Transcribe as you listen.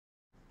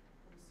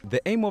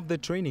The aim of the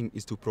training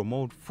is to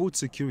promote food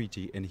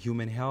security and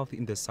human health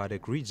in the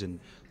SADC region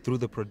through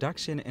the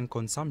production and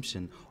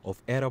consumption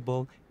of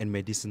edible and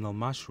medicinal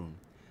mushroom.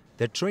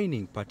 The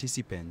training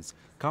participants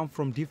come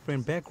from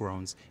different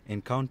backgrounds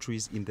and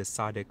countries in the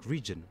SADC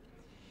region.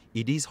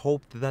 It is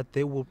hoped that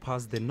they will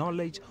pass the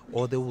knowledge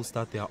or they will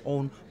start their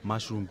own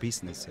mushroom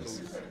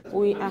businesses.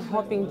 We are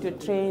hoping to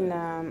train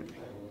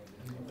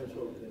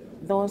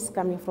those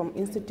coming from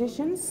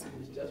institutions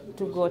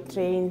to go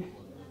train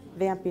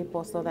their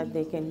people so that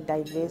they can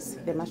diverse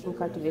the mushroom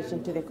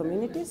cultivation to the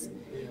communities.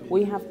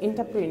 We have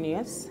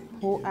entrepreneurs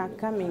who are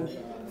coming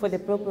for the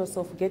purpose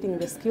of getting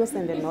the skills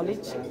and the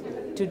knowledge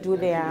to do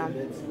their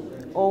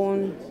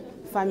own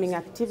farming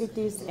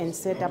activities and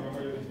set up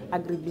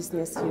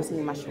agribusiness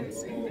using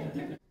mushrooms.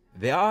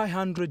 There are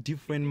 100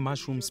 different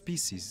mushroom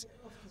species,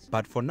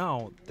 but for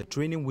now, the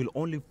training will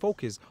only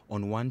focus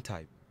on one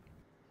type.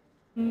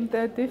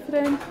 There are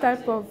different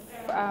types of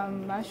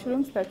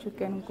mushrooms that you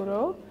can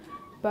grow,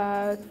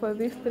 but for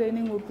this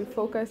training we'll be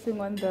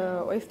focusing on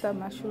the oyster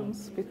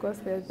mushrooms because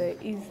they're the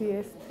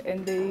easiest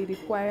and they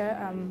require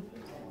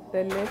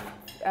the less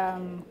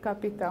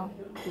capital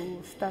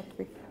to start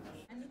with.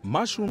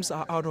 Mushrooms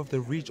are out of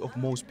the reach of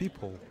most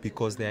people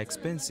because they're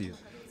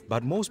expensive,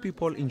 but most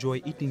people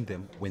enjoy eating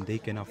them when they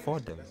can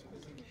afford them.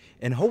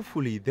 And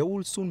hopefully they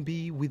will soon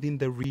be within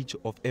the reach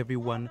of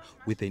everyone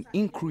with an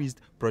increased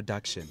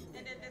production.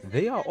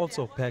 They are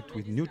also packed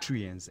with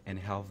nutrients and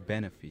health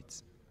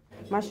benefits.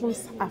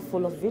 Mushrooms are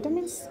full of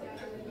vitamins.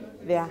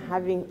 They are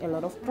having a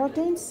lot of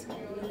proteins.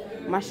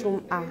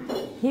 Mushrooms are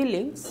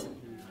healings.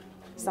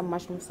 Some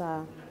mushrooms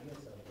are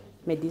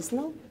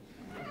medicinal.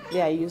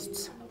 They are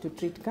used to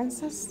treat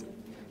cancers.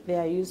 They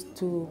are used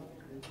to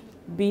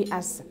be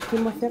as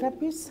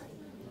chemotherapies.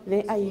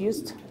 They are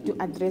used to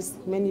address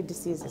many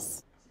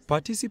diseases.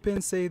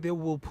 Participants say they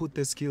will put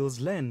the skills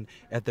learned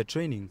at the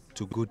training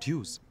to good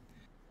use.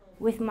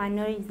 With my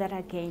knowledge that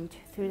I gained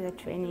through the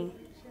training,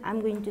 I'm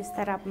going to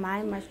start up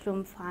my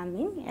mushroom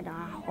farming at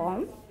our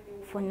home.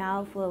 For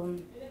now, for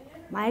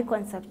my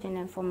consumption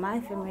and for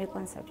my family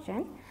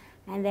consumption.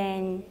 And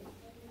then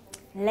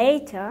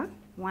later,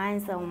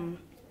 once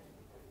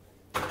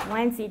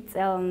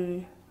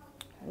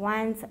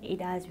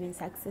it has been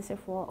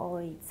successful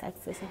or it's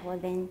successful,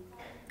 then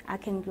I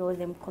can grow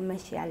them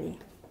commercially.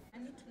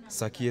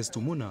 Sakiyes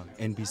Tumuna,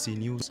 NBC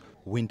News,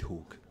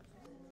 Windhoek.